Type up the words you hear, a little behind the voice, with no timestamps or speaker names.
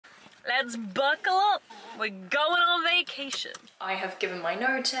Let's buckle up. We're going on vacation. I have given my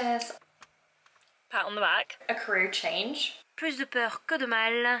notice. Pat on the back. A career change. Plus de peur que de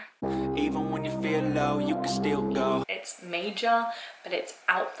mal. Even when you feel low, you can still go. It's major, but it's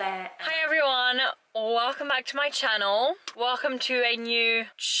out there. Hi everyone, welcome back to my channel. Welcome to a new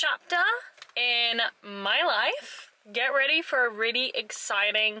chapter in my life. Get ready for a really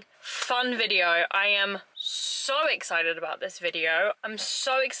exciting, fun video. I am so excited about this video. I'm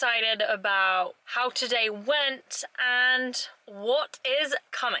so excited about how today went and what is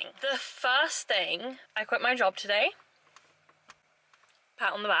coming. The first thing, I quit my job today.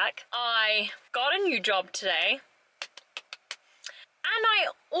 Pat on the back. I got a new job today. And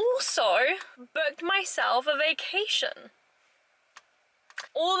I also booked myself a vacation.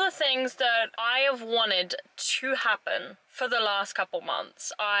 All the things that I have wanted to happen for the last couple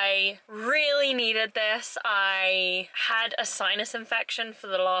months. I really needed this. I had a sinus infection for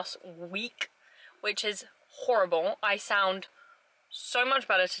the last week, which is horrible. I sound so much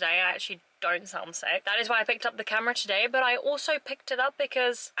better today. I actually don't sound sick. That is why I picked up the camera today, but I also picked it up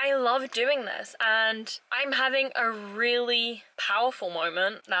because I love doing this and I'm having a really powerful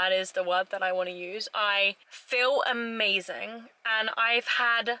moment. That is the word that I want to use. I feel amazing and I've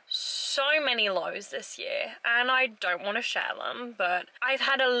had so many lows this year and I don't want to share them, but I've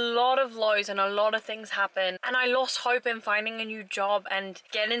had a lot of lows and a lot of things happen and I lost hope in finding a new job and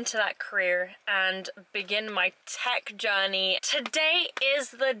get into that career and begin my tech journey. Today is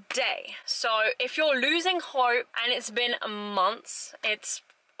the day. So if you're losing hope, and it's been months, it's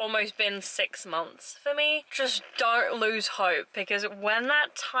almost been 6 months for me, just don't lose hope, because when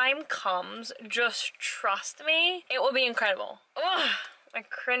that time comes, just trust me, it will be incredible. Ugh, I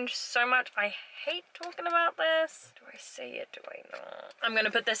cringe so much. I hate talking about this. Do I say it? Do I not? I'm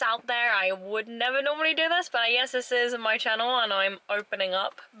gonna put this out there. I would never normally do this, but yes, this is my channel and I'm opening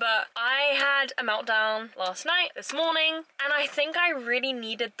up. But I had a meltdown last night, this morning, and I think I really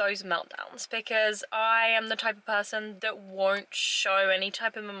needed those meltdowns because I am the type of person that won't show any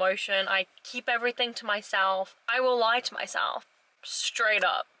type of emotion. I keep everything to myself. I will lie to myself, straight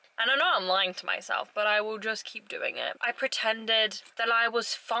up. And I know I'm lying to myself, but I will just keep doing it. I pretended that I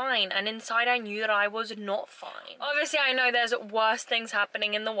was fine, and inside I knew that I was not fine. Obviously, I know there's worse things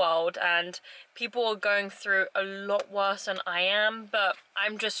happening in the world, and people are going through a lot worse than I am, but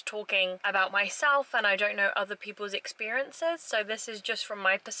I'm just talking about myself, and I don't know other people's experiences, so this is just from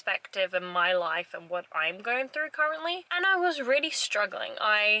my perspective and my life and what I'm going through currently. And I was really struggling.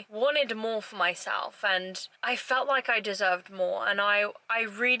 I wanted more for myself, and I felt like I deserved more, and I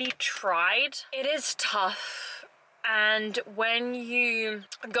really tried. It is tough, and when you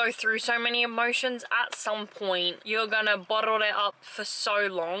go through so many emotions, at some point you're gonna bottle it up for so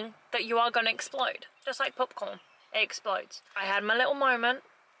long that you are gonna explode, just like popcorn. It explodes. I had my little moment,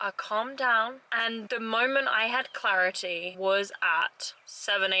 I calmed down, and the moment I had clarity was at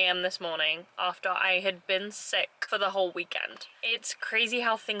 7 AM this morning after I had been sick for the whole weekend. It's crazy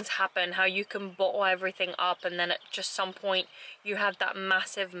how things happen, how you can bottle everything up and then at just some point you have that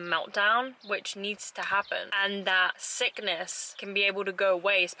massive meltdown, which needs to happen, and that sickness can be able to go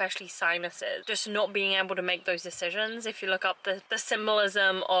away, especially sinuses. Just not being able to make those decisions. If you look up the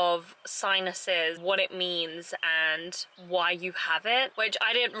symbolism of sinuses, what it means and why you have it, which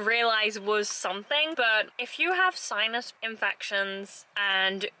I didn't realize was something, but if you have sinus infections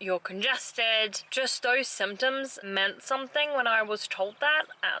and you're congested, just those symptoms meant something when I was told that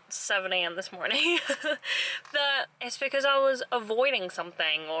at 7 AM this morning. That it's because I was avoiding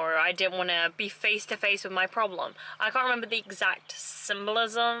something, or I didn't want to be face to face with my problem. I can't remember the exact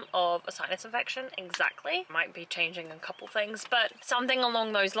symbolism of a sinus infection exactly. Might be changing a couple things, but something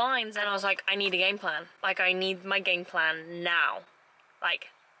along those lines. And I was like, I need a game plan. Like, I need my game plan now. Like,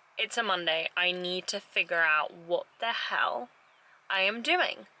 it's a Monday. I need to figure out what the hell I am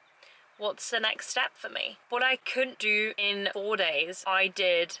doing. What's the next step for me? What I couldn't do in 4 days, I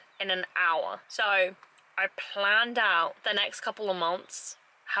did in an hour. So I planned out the next couple of months,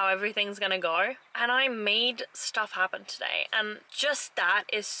 how everything's gonna go, and I made stuff happen today, and just that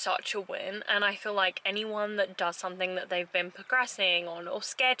is such a win. And I feel like anyone that does something that they've been progressing on or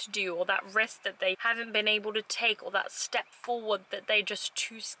scared to do, or that risk that they haven't been able to take, or that step forward that they're just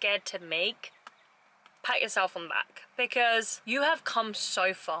too scared to make, pat yourself on the back, because you have come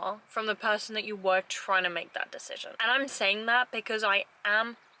so far from the person that you were trying to make that decision. And I'm saying that because I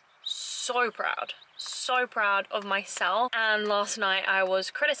am so proud of myself. And last night I was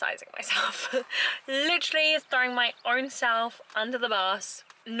criticizing myself, literally throwing my own self under the bus,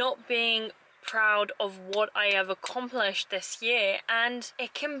 not being proud of what I have accomplished this year. And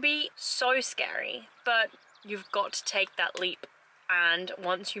it can be so scary, but you've got to take that leap and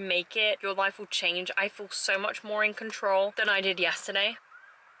once you make it, your life will change. I feel so much more in control than I did yesterday.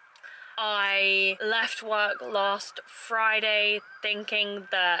 I left work last Friday thinking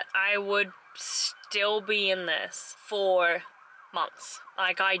that I would still be in this for months.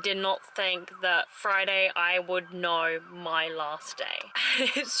 Like, I did not think that Friday I would know my last day.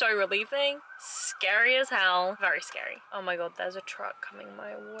 It's so relieving. Scary as hell. Very scary. Oh my god, there's a truck coming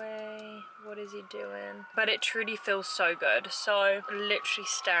my way. What is he doing? But it truly feels so good. So, literally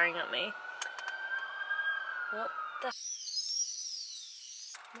staring at me. What the...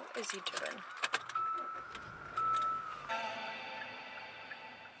 What is he doing?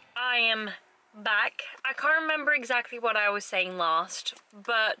 I am back. I can't remember exactly what I was saying last,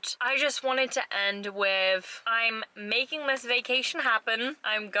 but I just wanted to end with I'm making this vacation happen.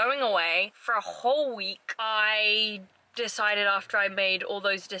 I'm going away for a whole week. I decided after I made all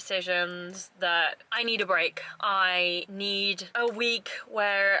those decisions that I need a break. I need a week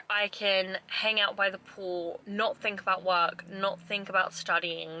where I can hang out by the pool, not think about work, not think about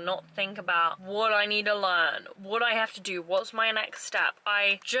studying, not think about what I need to learn, what I have to do, what's my next step.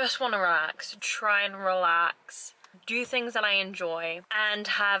 I just want to relax, try and relax, do things that I enjoy, and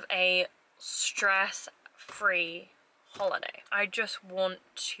have a stress-free holiday. I just want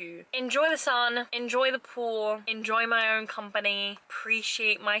to enjoy the sun, enjoy the pool, enjoy my own company,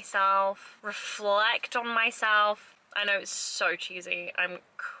 appreciate myself, reflect on myself. I know it's so cheesy, I'm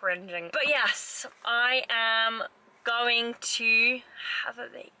cringing. But yes, I am going to have a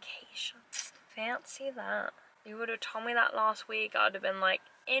vacation. Fancy that. You would have told me that last week, I would have been like,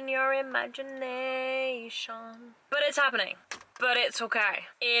 in your imagination. But it's happening. But it's okay.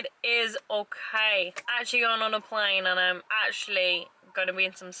 It is okay. Actually going on a plane and I'm actually going to be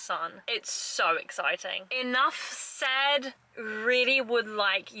in some sun. It's so exciting. Enough said. Really would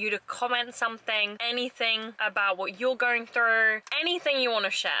like you to comment something, anything about what you're going through, anything you want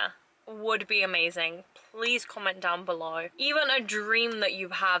to share would be amazing. Please comment down below. Even a dream that you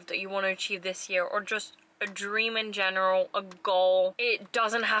have that you want to achieve this year, or just a dream in general, a goal. It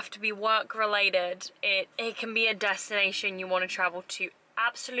doesn't have to be work related. It can be a destination you want to travel to.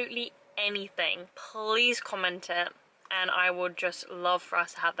 Absolutely anything. Please comment it, and I would just love for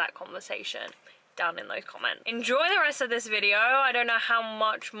us to have that conversation down in those comments. Enjoy the rest of this video. I don't know how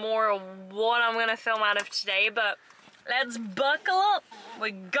much more or what I'm gonna film out of today, but let's buckle up.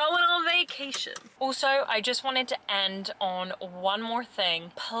 We're going on vacation. Also, I just wanted to end on one more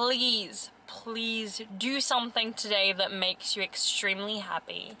thing. Please do something today that makes you extremely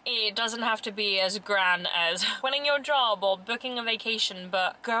happy. It doesn't have to be as grand as winning your job or booking a vacation,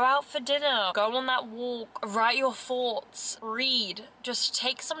 but go out for dinner, go on that walk, write your thoughts, read. Just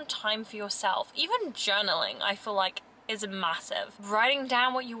take some time for yourself. Even journaling, I feel like, is massive. Writing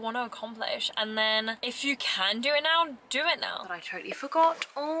down what you want to accomplish, and then if you can do it now, do it now. But I totally forgot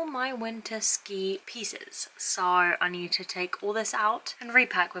all my winter ski pieces, so I need to take all this out and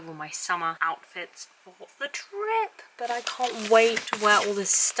repack with all my summer outfits for the trip. But I can't wait to wear all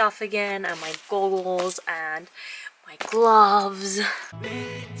this stuff again, and my goggles and my gloves.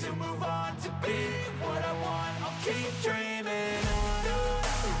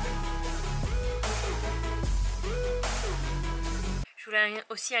 Je voulais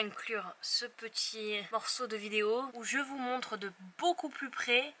aussi inclure ce petit morceau de vidéo où je vous montre de beaucoup plus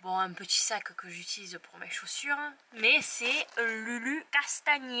près, bon, un petit sac que j'utilise pour mes chaussures, mais c'est Lulu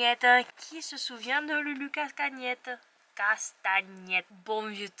Castagnette. Qui se souvient de Lulu Castagnette? Castagnette. Bon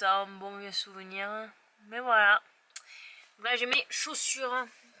vieux temps, bon vieux souvenir. Mais voilà. Là j'ai mes chaussures.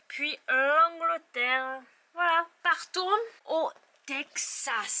 Puis l'Angleterre. Voilà. Partons au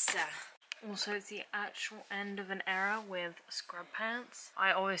Texas. Also, it's the actual end of an era with scrub pants.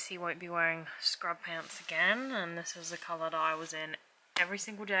 I obviously won't be wearing scrub pants again, and this is the colour that I was in every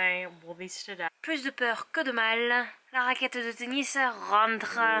single day. Wore these today. Plus de peur que de mal. La raquette de tennis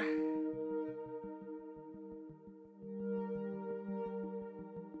rentre.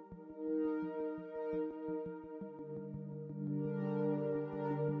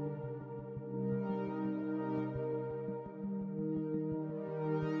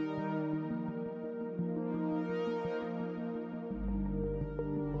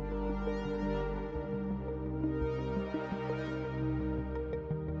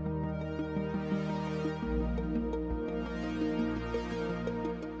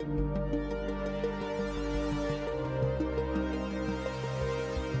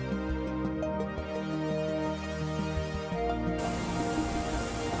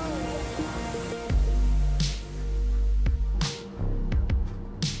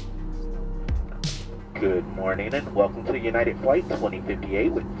 Good morning and welcome to United Flight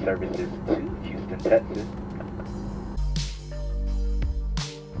 2058 with services to Houston, Texas.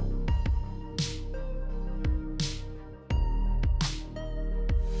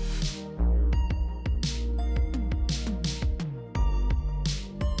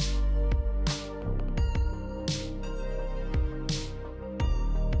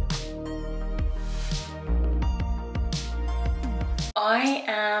 I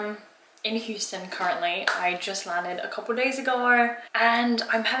am in Houston currently. I just landed a couple days ago and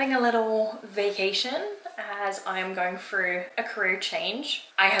I'm having a little vacation as I'm going through a career change.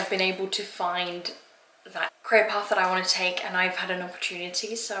 I have been able to find that career path that I want to take and I've had an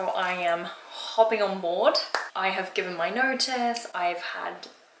opportunity, so I am hopping on board. I have given my notice, I've had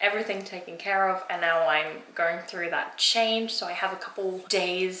everything taken care of, and now I'm going through that change, so I have a couple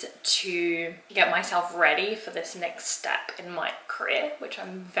days to get myself ready for this next step in my career, which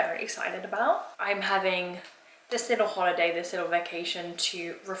I'm very excited about. I'm having this little holiday, this little vacation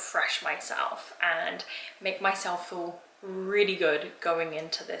to refresh myself and make myself feel really good going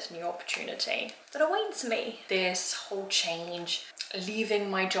into this new opportunity that awaits me. This whole change, leaving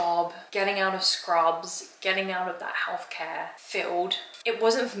my job, getting out of scrubs, getting out of that healthcare field. It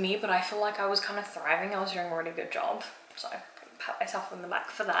wasn't for me, but I feel like I was kind of thriving. I was doing a really good job, so I pat myself on the back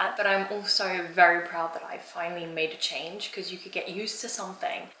for that. But I'm also very proud that I finally made a change, because you could get used to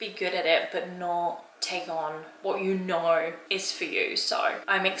something, be good at it, but not take on what you know is for you. So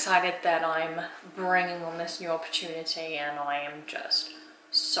I'm excited that I'm bringing on this new opportunity and I am just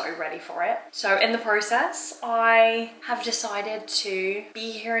so ready for it. So in the process, I have decided to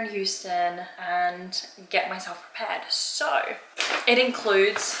be here in Houston and get myself prepared. So it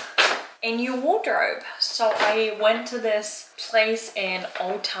includes a new wardrobe. So I went to this place in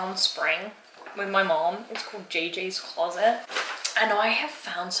Old Town Spring with my mom. It's called JJ's Closet. And I have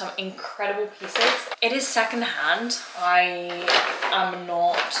found some incredible pieces. It is secondhand. I am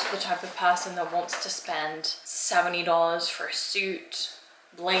not the type of person that wants to spend $70 for a suit,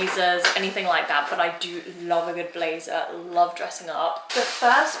 blazers, anything like that, but I do love a good blazer, love dressing up. The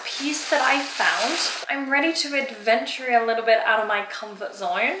first piece that I found, I'm ready to adventure a little bit out of my comfort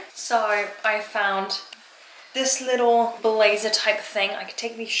zone. So I found this little blazer type thing. I could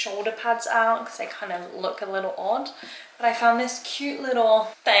take these shoulder pads out because they kind of look a little odd. But I found this cute little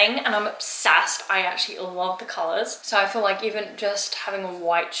thing and I'm obsessed. I actually love the colors. So I feel like even just having a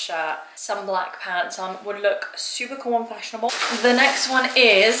white shirt, some black pants on would look super cool and fashionable. The next one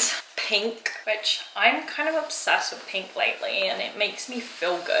is pink, which I'm kind of obsessed with pink lately and it makes me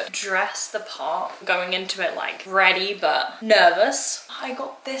feel good. Dress the part, going into it like ready but nervous. I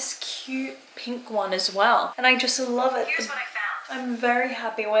got this cute pink one as well and I just love it. Here's what I found. I'm very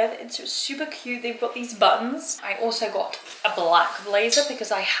happy with. It's super cute. They've got these buttons. I also got a black blazer because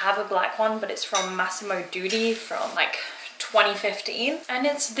I have a black one, but it's from Massimo Dutti from like 2015. And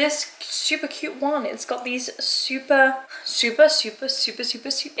it's this super cute one. It's got these it's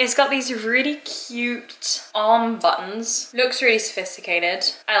got these really cute arm buttons. Looks really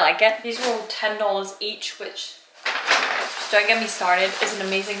sophisticated. I like it. These are all $10 each, which, don't get me started, is an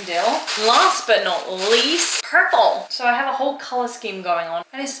amazing deal. Last but not least, purple. So I have a whole color scheme going on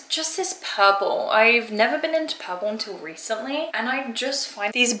and it's just this purple. I've never been into purple until recently and I just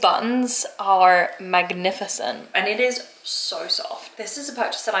find these buttons are magnificent and it is so soft. This is a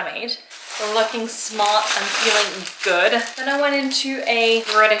purchase that I made. Looking smart and feeling good. Then I went into a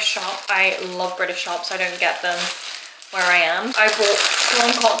British shop. I love British shops. I don't get them where I am. I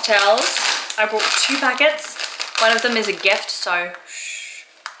bought 2 cocktails. I bought 2 packets. One of them is a gift, so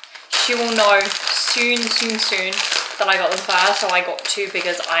she will know soon that I got them first. So I got 2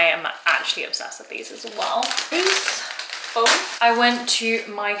 because I am actually obsessed with these as well. I went to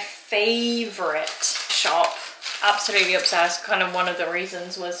my favorite shop. Absolutely obsessed. Kind of one of the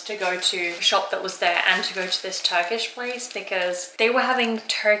reasons was to go to a shop that was there and to go to this Turkish place because they were having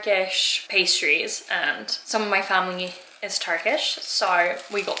Turkish pastries and some of my family is Turkish. So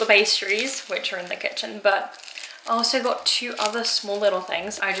we got the pastries, which are in the kitchen, but I also got 2 other small little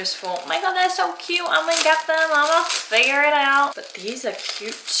things. I just thought, oh my god, they're so cute. I'm gonna get them. I'm gonna figure it out. But these are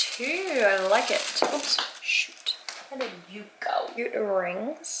cute too. I like it. Oops, shoot. Where did you go? Cute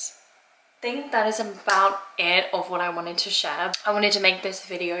rings. I think that is about it of what I wanted to share. I wanted to make this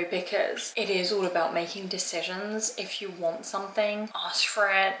video because it is all about making decisions. If you want something, ask for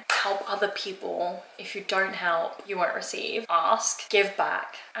it. Help other people. If you don't help, you won't receive. Ask, give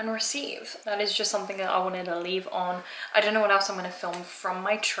back, and receive. That is just something that I wanted to leave on. I don't know what else I'm going to film from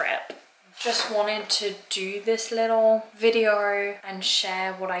my trip. Just wanted to do this little video and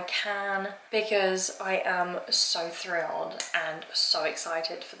share what I can because I am so thrilled and so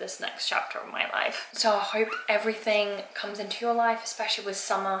excited for this next chapter of my life. So I hope everything comes into your life, especially with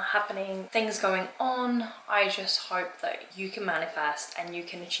summer happening, things going on. I just hope that you can manifest and you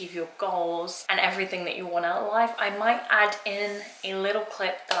can achieve your goals and everything that you want out of life. I might add in a little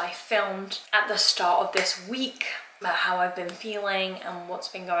clip that I filmed at the start of this week about how I've been feeling and what's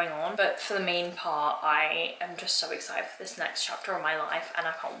been going on. But for the main part, I am just so excited for this next chapter of my life, and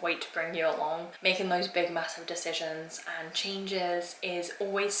I can't wait to bring you along. Making those big massive decisions and changes is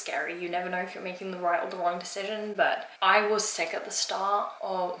always scary. You never know if you're making the right or the wrong decision, but I was sick at the start.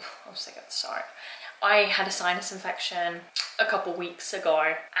 I had a sinus infection a couple weeks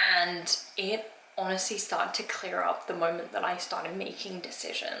ago, and it honestly started to clear up the moment that I started making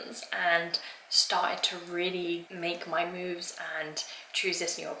decisions and started to really make my moves and choose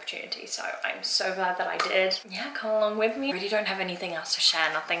this new opportunity. So I'm so glad that I did. Yeah, come along with me. I really don't have anything else to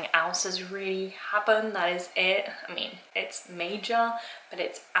share. Nothing else has really happened. That is it. I mean, it's major, but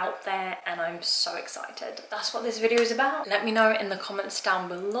it's out there and I'm so excited. That's what this video is about. Let me know in the comments down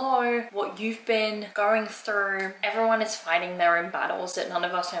below what you've been going through. Everyone is fighting their own battles that none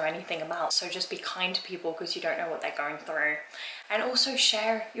of us know anything about. So just be kind to people because you don't know what they're going through. And also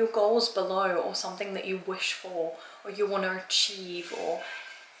share your goals below, or something that you wish for or you want to achieve, or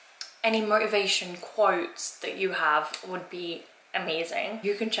any motivation quotes that you have would be amazing.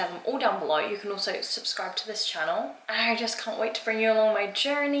 You can share them all down below. You can also subscribe to this channel. And I just can't wait to bring you along my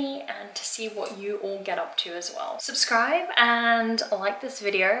journey and to see what you all get up to as well. Subscribe and like this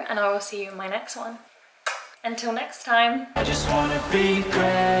video, and I will see you in my next one. Until next time. I just wanna be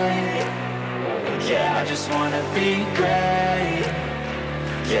great. Yeah, I just wanna be great.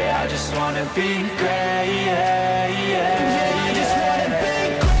 Yeah, I just wanna be great. Yeah, yeah.